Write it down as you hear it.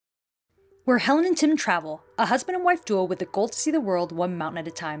We're Helen and Tim Travel, a husband and wife duo with the goal to see the world one mountain at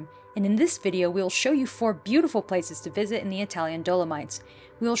a time. And in this video, we'll show you 4 beautiful places to visit in the Italian Dolomites.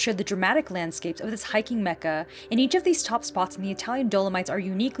 We will show the dramatic landscapes of this hiking mecca, and each of these top spots in the Italian Dolomites are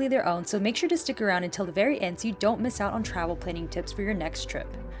uniquely their own, so make sure to stick around until the very end so you don't miss out on travel planning tips for your next trip.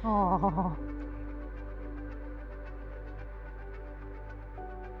 Aww.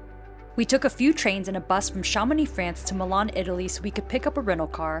 We took a few trains and a bus from Chamonix, France to Milan, Italy so we could pick up a rental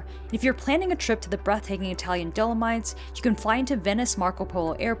car. And if you're planning a trip to the breathtaking Italian Dolomites, you can fly into Venice Marco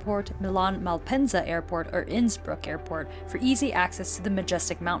Polo Airport, Milan Malpensa Airport, or Innsbruck Airport for easy access to the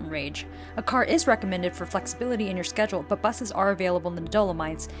majestic mountain range. A car is recommended for flexibility in your schedule, but buses are available in the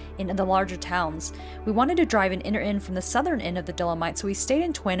Dolomites in the larger towns. We wanted to drive an inner end from the southern end of the Dolomites, so we stayed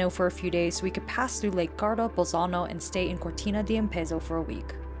in Tweno for a few days so we could pass through Lake Garda, Bolzano, and stay in Cortina d'Ampezzo for a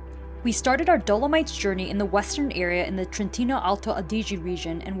week. We started our Dolomites journey in the western area in the Trentino Alto Adige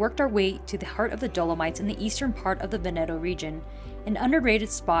region and worked our way to the heart of the Dolomites in the eastern part of the Veneto region. An underrated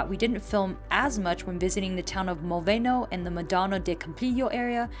spot we didn't film as much when visiting the town of Moveno and the Madonna del Campiglio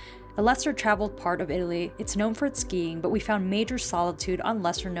area. A lesser traveled part of Italy, it's known for its skiing, but we found major solitude on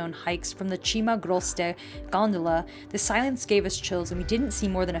lesser known hikes from the Cima Groste gondola. The silence gave us chills and we didn't see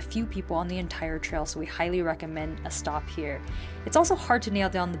more than a few people on the entire trail, so we highly recommend a stop here. It's also hard to nail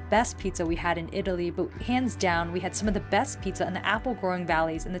down the best pizza we had in Italy, but hands down we had some of the best pizza in the apple growing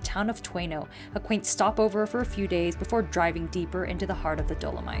valleys in the town of Tweno, a quaint stopover for a few days before driving deeper into the heart of the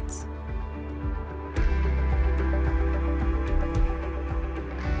Dolomites.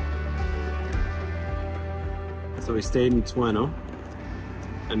 So we stayed in Tweno,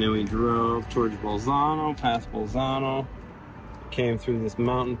 and then we drove towards Bolzano, past Bolzano, came through this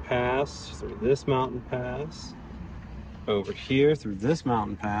mountain pass, over here through this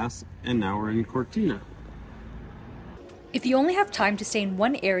mountain pass, and now we're in Cortina. If you only have time to stay in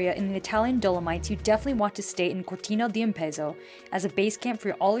one area in the Italian Dolomites, you definitely want to stay in Cortina d'Ampezzo as a base camp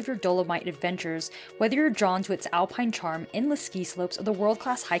for all of your Dolomite adventures. Whether you're drawn to its alpine charm, endless ski slopes, or the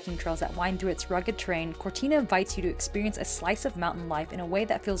world-class hiking trails that wind through its rugged terrain, Cortina invites you to experience a slice of mountain life in a way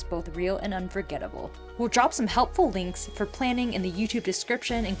that feels both real and unforgettable. We'll drop some helpful links for planning in the YouTube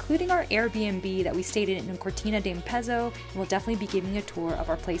description, including our Airbnb that we stayed in Cortina d'Ampezzo, and we'll definitely be giving you a tour of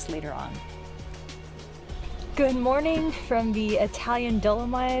our place later on. Good morning from the Italian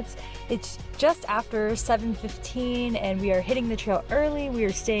Dolomites. It's just after 7:15 and we are hitting the trail early. We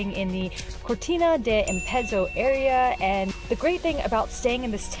are staying in the Cortina d'Ampezzo area, and the great thing about staying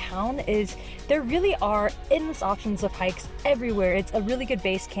in this town is there really are endless options of hikes everywhere. It's a really good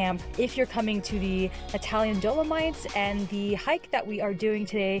base camp if you're coming to the Italian Dolomites, and the hike that we are doing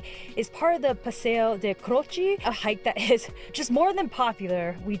today is part of the Paseo dei Croci, a hike that is just more than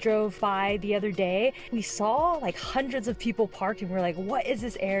popular. We drove by the other day. We saw like hundreds of people parked and we're like, what is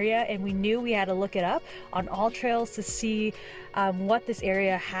this area? And we knew we had to look it up on all trails to see what this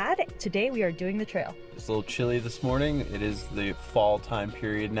area had. Today we are doing the trail. It's a little chilly this morning. It is the fall time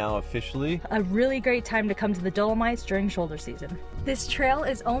period now officially. A really great time to come to the Dolomites during shoulder season. This trail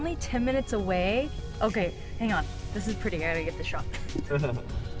is only 10 minutes away. Okay, hang on. This is pretty. I gotta get the shot.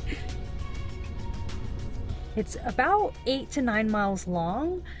 It's about 8 to 9 miles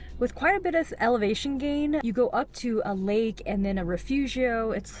long with quite a bit of elevation gain. You go up to a lake and then a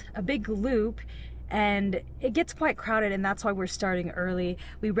refugio. It's a big loop and it gets quite crowded, and that's why we're starting early.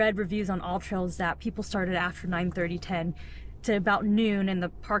 We read reviews on all trails that people started after 9:30, 10 to about noon, and the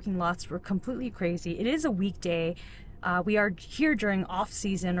parking lots were completely crazy. It is a weekday. We are here during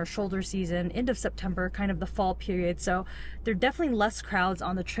off-season or shoulder season, end of September, kind of the fall period, so there are definitely less crowds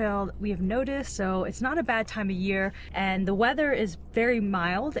on the trail we have noticed, so it's not a bad time of year, and the weather is very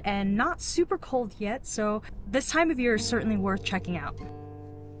mild and not super cold yet, so this time of year is certainly worth checking out.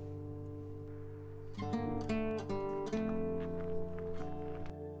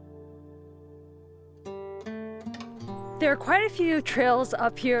 There are quite a few trails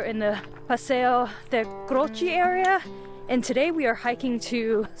up here in the Paseo dei Croci area, and today we are hiking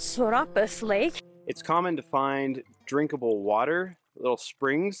to Sorapis Lake. It's common to find drinkable water, little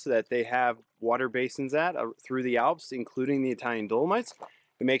springs that they have water basins at through the Alps, including the Italian Dolomites.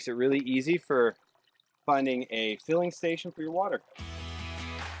 It makes it really easy for finding a filling station for your water.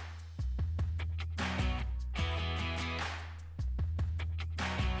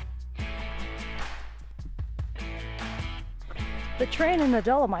 The terrain in the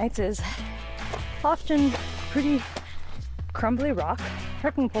Dolomites is often pretty crumbly rock.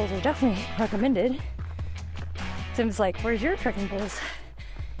 Trekking poles are definitely recommended. Tim's like, where's your trekking poles?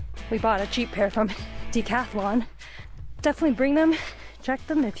 We bought a cheap pair from Decathlon. Definitely bring them, check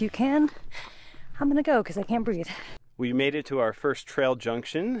them if you can. I'm gonna go because I can't breathe. We made it to our first trail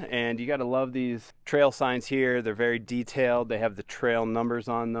junction, and you gotta love these trail signs here. They're very detailed. They have the trail numbers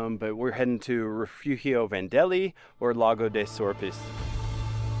on them, but we're heading to Refugio Vandelli or Lago di Sorapis.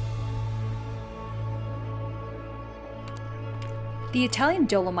 The Italian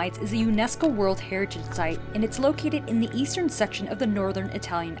Dolomites is a UNESCO World Heritage Site, and it's located in the eastern section of the northern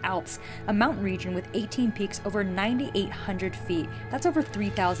Italian Alps, a mountain region with 18 peaks over 9,800 feet. That's over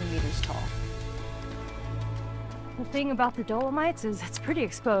 3,000 meters tall. The thing about the Dolomites is it's pretty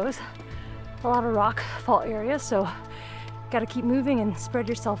exposed. A lot of rock fault areas, so gotta keep moving and spread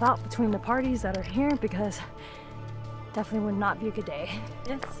yourself out between the parties that are here, because definitely would not be a good day.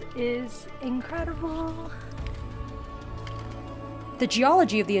 This is incredible. The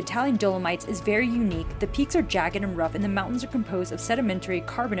geology of the Italian Dolomites is very unique. The peaks are jagged and rough, and the mountains are composed of sedimentary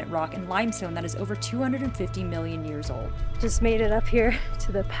carbonate rock and limestone that is over 250 million years old. Just made it up here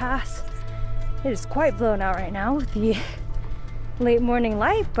to the pass. It is quite blown out right now with the late morning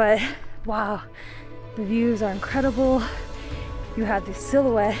light, but wow, the views are incredible. You have the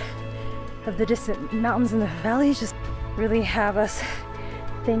silhouette of the distant mountains in the valleys just really have us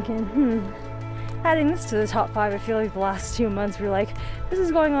thinking, adding this to the top 5, I feel like the last 2 months we're like, this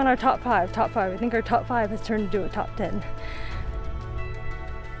is going on our top 5. I think our top 5 has turned into a top 10.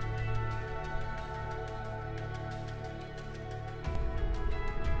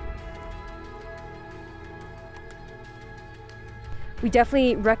 We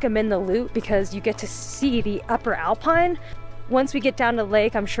definitely recommend the loop because you get to see the upper alpine. Once we get down to the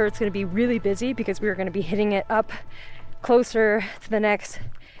lake, I'm sure it's going to be really busy because we're going to be hitting it up closer to the next,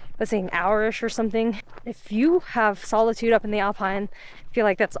 let's say, an hour-ish or something. If you have solitude up in the alpine, I feel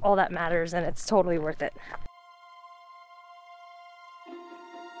like that's all that matters, and it's totally worth it.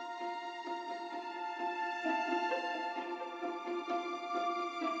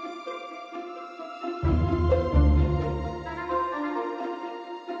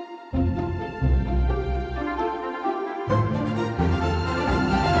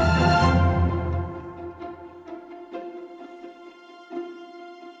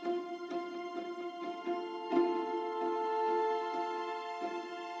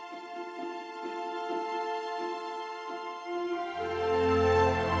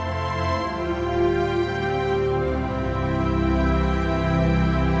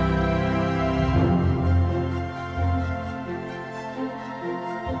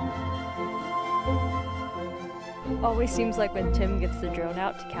 Always seems like when Tim gets the drone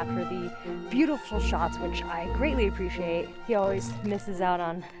out to capture the beautiful shots, which I greatly appreciate, he always misses out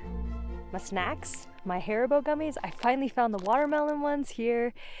on my snacks, my Haribo gummies. I finally found the watermelon ones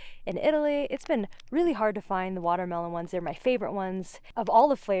here in Italy. It's been really hard to find the watermelon ones. They're my favorite ones of all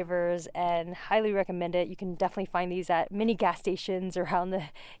the flavors and highly recommend it. You can definitely find these at many gas stations around the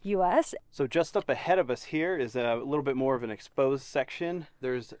US. So just up ahead of us here is a little bit more of an exposed section.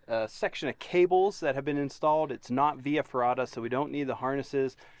 There's a section of cables that have been installed. It's not via ferrata, so we don't need the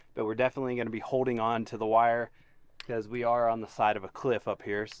harnesses, but we're definitely going to be holding on to the wire because we are on the side of a cliff up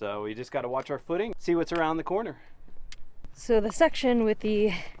here. So we just got to watch our footing, see what's around the corner. So the section with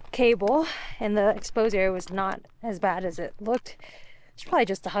the cable and the exposed area was not as bad as it looked. It's probably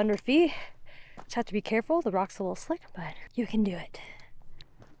just 100 feet. Just have to be careful. The rock's a little slick, but you can do it.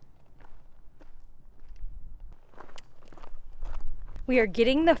 We are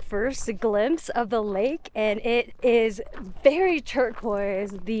getting the first glimpse of the lake, and it is very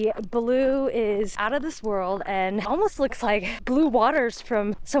turquoise. The blue is out of this world and almost looks like blue waters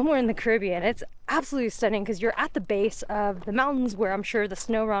from somewhere in the Caribbean. It's absolutely stunning because you're at the base of the mountains where I'm sure the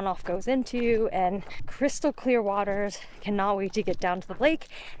snow runoff goes into, and crystal clear waters. Cannot wait to get down to the lake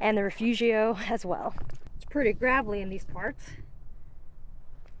and the refugio as well. It's pretty gravelly in these parts.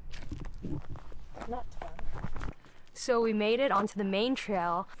 Not fun. So we made it onto the main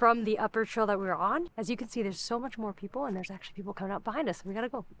trail from the upper trail that we were on. As you can see, there's so much more people, and there's actually people coming up behind us. We gotta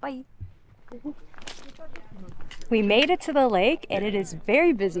go. Bye. We made it to the lake, and it is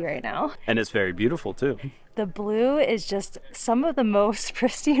very busy right now. And it's very beautiful too. The blue is just some of the most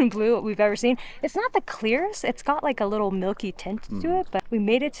pristine blue we've ever seen. It's not the clearest, it's got like a little milky tint to it, but we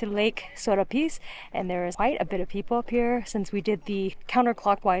made it to Lake Sorapis, and there is quite a bit of people up here since we did the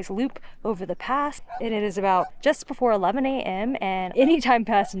counterclockwise loop over the pass. And it is about just before 11 a.m. and anytime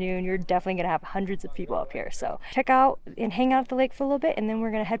past noon, you're definitely gonna have hundreds of people up here. So check out and hang out at the lake for a little bit, and then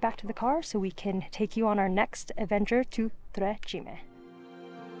we're gonna head back to the car so we can take you on our next adventure to Tre Cime.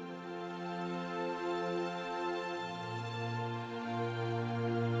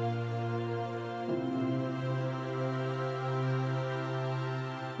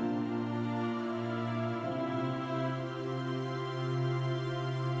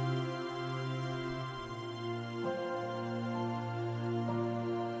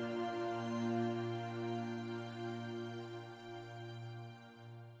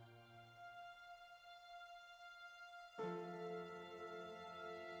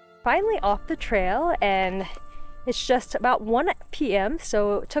 Finally off the trail, and it's just about 1 p.m.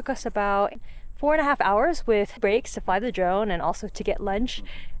 so it took us about 4.5 hours with breaks to fly the drone and also to get lunch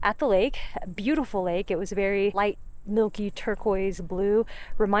at the lake. A beautiful lake. It was very light, milky turquoise blue.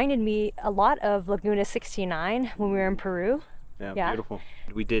 Reminded me a lot of Laguna 69 when we were in Peru. Yeah, beautiful.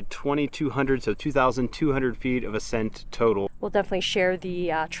 We did 2,200, so 2,200 feet of ascent total. We'll definitely share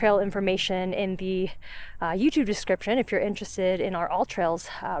the trail information in the YouTube description if you're interested in our all trails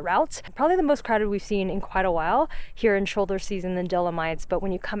routes. Probably the most crowded we've seen in quite a while here in shoulder season in Dolomites, but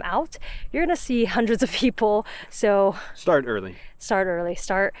when you come out, you're gonna see hundreds of people. So start early. Start early.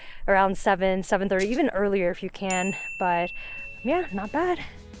 Start around 7:30, even earlier if you can. But yeah, not bad.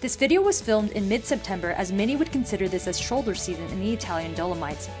 This video was filmed in mid-September, as many would consider this as shoulder season in the Italian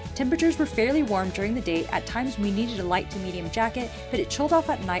Dolomites. Temperatures were fairly warm during the day. At times we needed a light to medium jacket, but it chilled off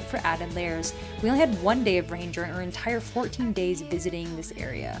at night for added layers. We only had 1 day of rain during our entire 14 days visiting this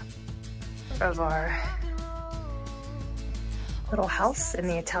area. Of our little house in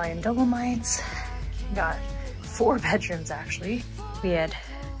the Italian Dolomites. Got 4 bedrooms actually. We had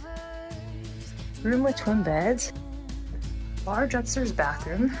room with twin beds. Large upstairs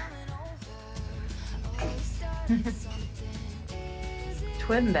bathroom.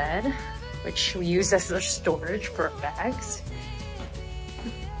 Twin bed, which we use as our storage for our bags.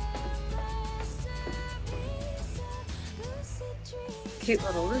 Cute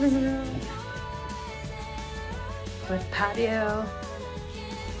little living room with patio.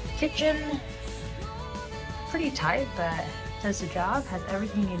 Kitchen, pretty tight, but does the job, has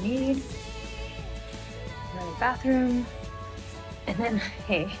everything you need. Another bathroom. And then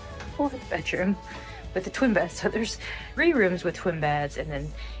a 4th bedroom with a twin bed. So there's 3 rooms with twin beds and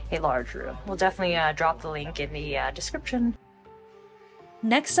then a large room. We'll definitely drop the link in the description.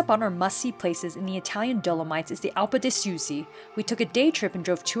 Next up on our must-see places in the Italian Dolomites is the Alpe di Siusi. We took a day trip and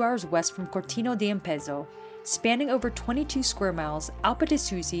drove 2 hours west from Cortina d'Ampezzo. Spanning over 22 square miles, Alpe di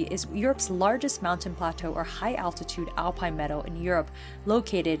Siusi is Europe's largest mountain plateau or high-altitude alpine meadow in Europe,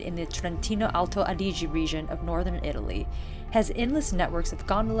 located in the Trentino Alto Adige region of northern Italy. It has endless networks of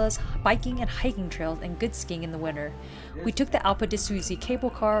gondolas, biking and hiking trails, and good skiing in the winter. We took the Alpe di Siusi cable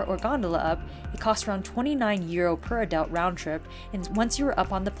car or gondola up. It cost around €29 per adult round trip, and once you were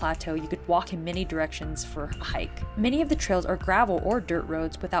up on the plateau, you could walk in many directions for a hike. Many of the trails are gravel or dirt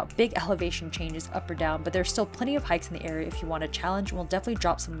roads without big elevation changes up or down, but there's still plenty of hikes in the area if you want a challenge, and we'll definitely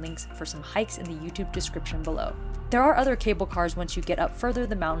drop some links for some hikes in the YouTube description below. There are other cable cars once you get up further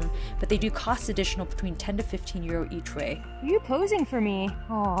the mountain, but they do cost additional between €10 to €15 each way. Are you posing for me?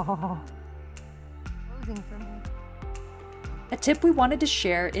 Oh, posing for me. A tip we wanted to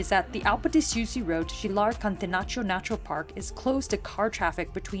share is that the Alpe di Siusi road to Gilar Cantenaccio Natural Park is closed to car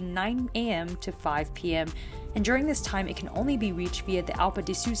traffic between 9 a.m. to 5 p.m. and during this time it can only be reached via the Alpe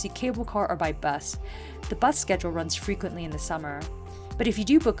di Siusi cable car or by bus. The bus schedule runs frequently in the summer. But if you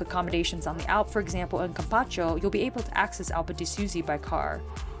do book accommodations on the Alp, for example in Campaccio, you'll be able to access Alpe di Siusi by car.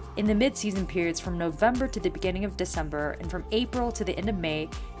 In the mid-season periods from November to the beginning of December and from April to the end of May,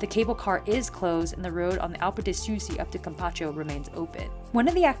 the cable car is closed and the road on the Alpe di Siusi up to Campaccio remains open. One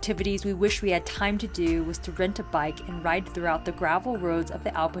of the activities we wish we had time to do was to rent a bike and ride throughout the gravel roads of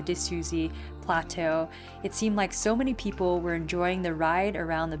the Alpe di Siusi plateau. It seemed like so many people were enjoying the ride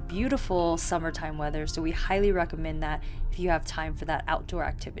around the beautiful summertime weather, so we highly recommend that if you have time for that outdoor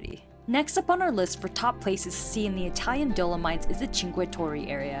activity. Next up on our list for top places to see in the Italian Dolomites is the Cinque Torri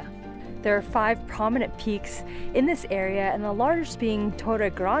area. There are 5 prominent peaks in this area, and the largest being Torre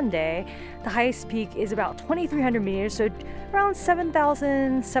Grande. The highest peak is about 2,300 meters, so around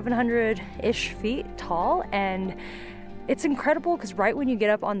 7,700-ish feet tall, and it's incredible because right when you get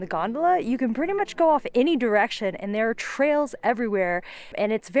up on the gondola, you can pretty much go off any direction and there are trails everywhere,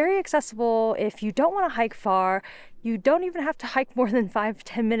 and it's very accessible if you don't want to hike far. You don't even have to hike more than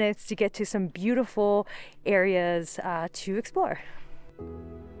 5-10 minutes to get to some beautiful areas to explore.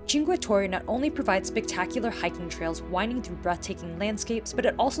 Cinque Torri not only provides spectacular hiking trails winding through breathtaking landscapes, but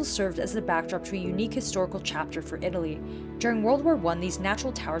it also served as the backdrop to a unique historical chapter for Italy. During World War I, these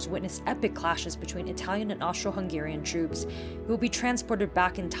natural towers witnessed epic clashes between Italian and Austro-Hungarian troops. You will be transported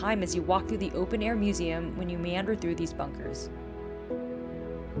back in time as you walk through the open-air museum when you meander through these bunkers.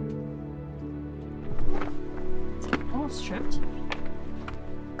 Almost tripped.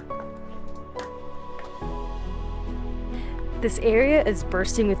 This area is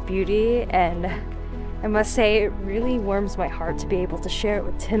bursting with beauty, and I must say it really warms my heart to be able to share it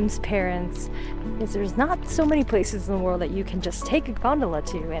with Tim's parents, because there's not so many places in the world that you can just take a gondola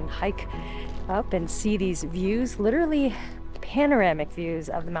to and hike up and see these views, literally panoramic views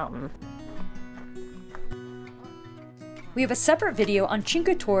of the mountain. We have a separate video on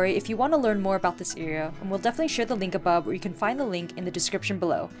Cinque Torri if you want to learn more about this area, and we'll definitely share the link above, or you can find the link in the description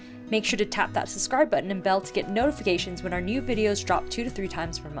below. Make sure to tap that subscribe button and bell to get notifications when our new videos drop 2 to 3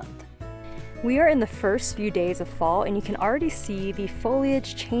 times per month. We are in the first few days of fall, and you can already see the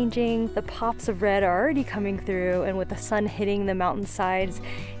foliage changing. The pops of red are already coming through, and with the sun hitting the mountainsides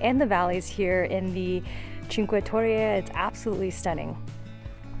and the valleys here in the Cinque Torri, it's absolutely stunning.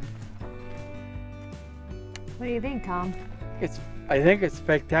 What do you think, Tom? I think it's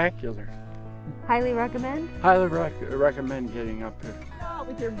spectacular. Highly recommend? Highly recommend getting up here. Not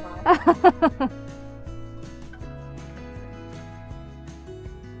with your mom.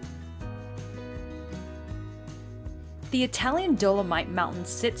 The Italian Dolomite Mountains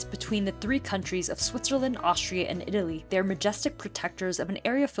sits between the 3 countries of Switzerland, Austria, and Italy. They are majestic protectors of an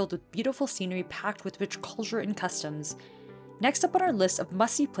area filled with beautiful scenery packed with rich culture and customs. Next up on our list of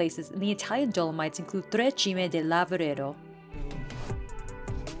must-see places in the Italian Dolomites include Tre Cime di Lavaredo.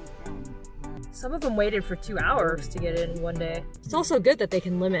 Some of them waited for 2 hours to get in one day. It's also good that they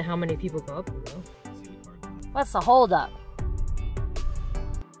can limit how many people go up though. What's the holdup?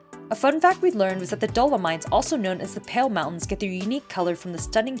 A fun fact we learned was that the Dolomites, also known as the Pale Mountains, get their unique color from the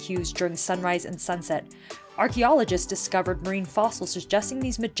stunning hues during sunrise and sunset. Archaeologists discovered marine fossils suggesting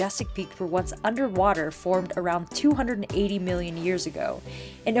these majestic peaks were once underwater, formed around 280 million years ago,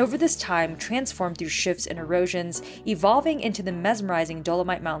 and over this time transformed through shifts and erosions, evolving into the mesmerizing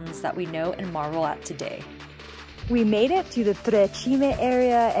Dolomite Mountains that we know and marvel at today. We made it to the Tre Cime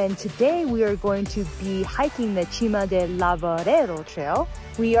area, and today we are going to be hiking the Cima del Lavaredo trail.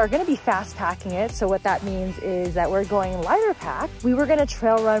 We are going to be fast packing it, so what that means is that we're going lighter pack. We were going to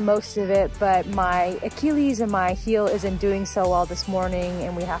trail run most of it, but my Achilles and my heel isn't doing so well this morning,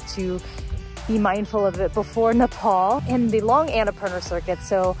 and we have to be mindful of it before Nepal and the long Annapurna circuit,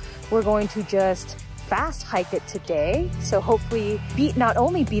 so we're going to just fast hike it today. So hopefully not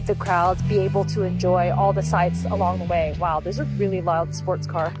only beat the crowds, be able to enjoy all the sights along the way. Wow, there's a really loud sports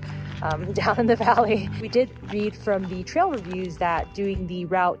car down in the valley. We did read from the trail reviews that doing the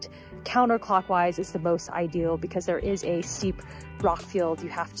route counterclockwise is the most ideal because there is a steep rock field you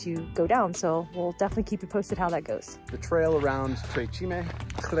have to go down. So we'll definitely keep you posted how that goes. The trail around Tre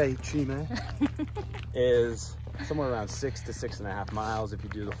Cime is somewhere around 6 to 6.5 miles if you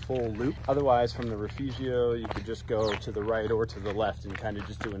do the full loop. Otherwise, from the refugio, you could just go to the right or to the left and kind of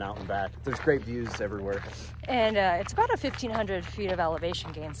just do an out and back. There's great views everywhere. And it's about a 1,500 feet of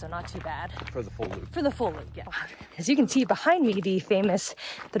elevation gain, so not too bad. For the full loop. For the full loop, yeah. As you can see behind me, the famous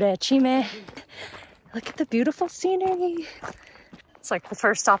Tre Cime. Look at the beautiful scenery. It's like the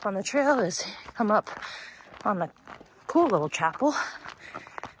first stop on the trail is come up on the cool little chapel.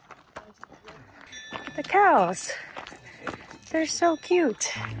 Look at the cows. They're so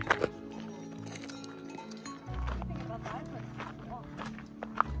cute.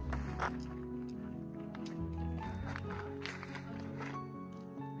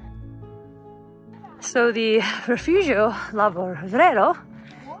 So the Refugio Lavaredo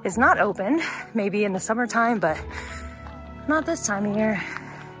is not open, maybe in the summertime, but not this time of year.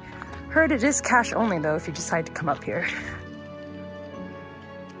 Heard it is cash only though if you decide to come up here.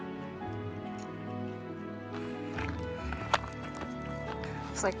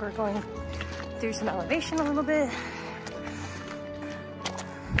 Looks like we're going through some elevation a little bit.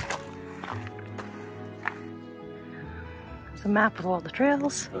 There's a map of all the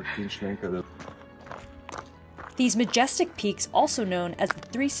trails. These majestic peaks, also known as the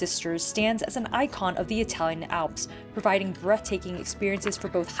Three Sisters, stands as an icon of the Italian Alps, providing breathtaking experiences for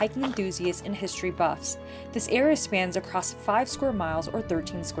both hiking enthusiasts and history buffs. This area spans across 5 square miles or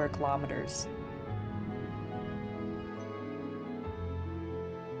 13 square kilometers.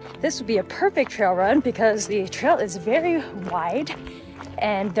 This would be a perfect trail run because the trail is very wide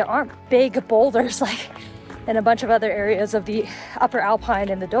and there aren't big boulders like in a bunch of other areas of the upper Alpine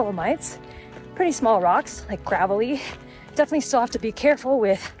and the Dolomites. Pretty small rocks, like gravelly. Definitely still have to be careful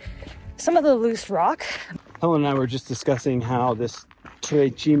with some of the loose rock. Helen and I were just discussing how this Tre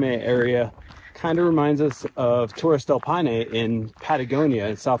Cime area kind of reminds us of Torres del Paine in Patagonia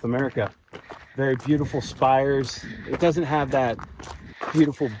in South America. Very beautiful spires. It doesn't have that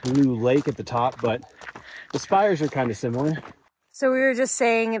beautiful blue lake at the top, but the spires are kind of similar. So we were just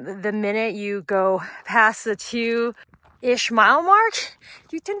saying the minute you go past the 2-ish mile mark,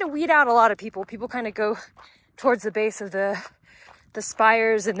 you tend to weed out a lot of people. People kind of go towards the base of the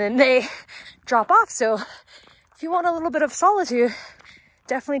spires and then they drop off. So if you want a little bit of solitude,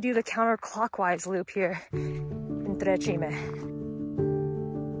 definitely do the counterclockwise loop here in Tre Cime.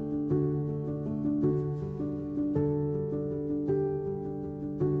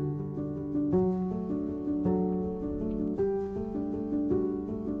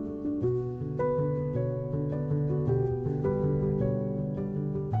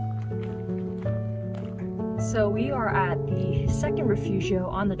 So we are at the second refugio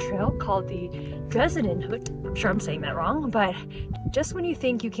on the trail called the Dresdenhut. I'm sure I'm saying that wrong, but just when you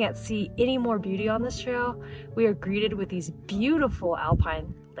think you can't see any more beauty on this trail, we are greeted with these beautiful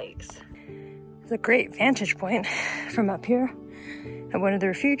alpine lakes. It's a great vantage point from up here at one of the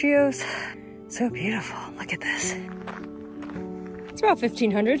refugios. So beautiful, look at this. It's about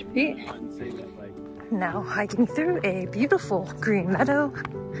 1,500 feet. Now hiking through a beautiful green meadow.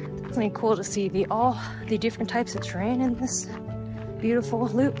 Definitely cool to see all the different types of terrain in this beautiful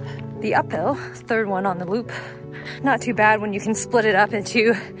loop. The uphill, third one on the loop, not too bad when you can split it up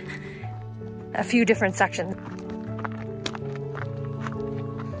into a few different sections.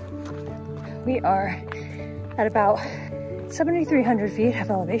 We are at about 7,300 feet of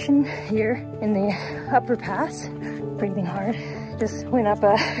elevation here in the upper pass. Breathing hard. Just went up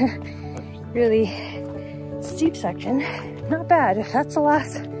a really steep section. Not bad. If that's the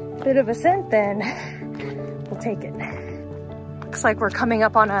last bit of ascent, then we'll take it. Looks like we're coming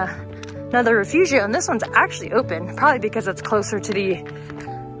up on another refugio, and this one's actually open, probably because it's closer to the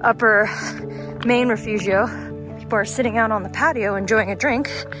upper main refugio. People are sitting out on the patio enjoying a drink.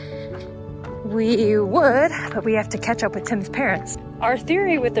 We would, but we have to catch up with Tim's parents. Our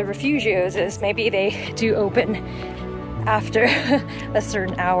theory with the refugios is maybe they do open after a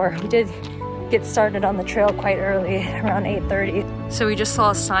certain hour. We did get started on the trail quite early, around 8:30. So we just saw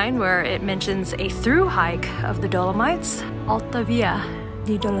a sign where it mentions a through hike of the Dolomites, Alpe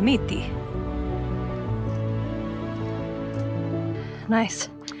di Dolomiti. Nice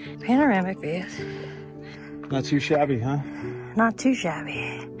panoramic views. Not too shabby, huh? Not too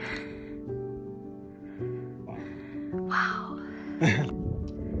shabby. Wow.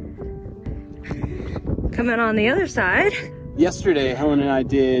 Coming on the other side. Yesterday, Helen and I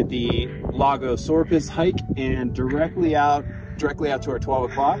did the Lago di Sorapis hike, and directly out to our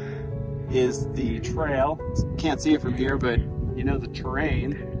 12 o'clock is the trail. Can't see it from here, but you know the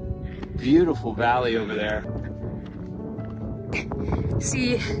terrain. Beautiful valley over there.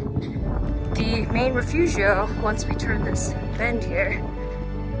 See the main refugio once we turn this bend here.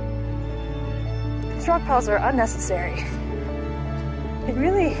 These rock piles are unnecessary. They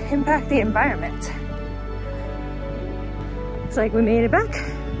really impact the environment. It's like we made it back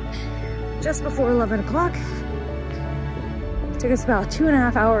just before 11 o'clock. It took us about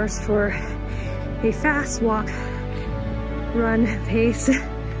 2.5 hours for a fast walk, run pace.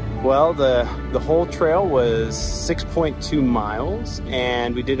 Well, the whole trail was 6.2 miles,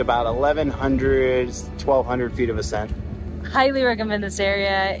 and we did about 1,100, 1,200 feet of ascent. Highly recommend this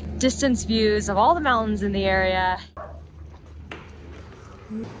area. Distance views of all the mountains in the area.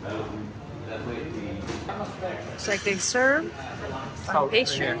 Looks like they serve on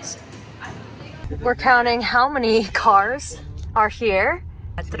pastries. We're counting how many cars are here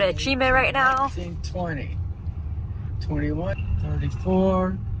at Tre Cime right now. I think 20, 21,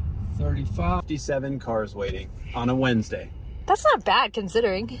 34, 35. 57 cars waiting on a Wednesday. That's not bad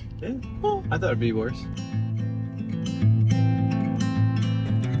considering. Yeah, well, I thought it'd be worse.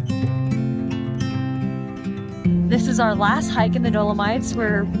 This is our last hike in the Dolomites.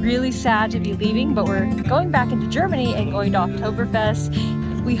 We're really sad to be leaving, but we're going back into Germany and going to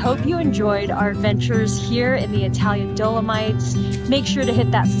Oktoberfest. We hope you enjoyed our adventures here in the Italian Dolomites. Make sure to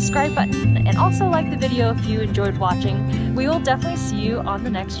hit that subscribe button and also like the video if you enjoyed watching. We will definitely see you on the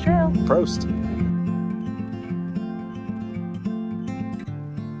next trail. Prost.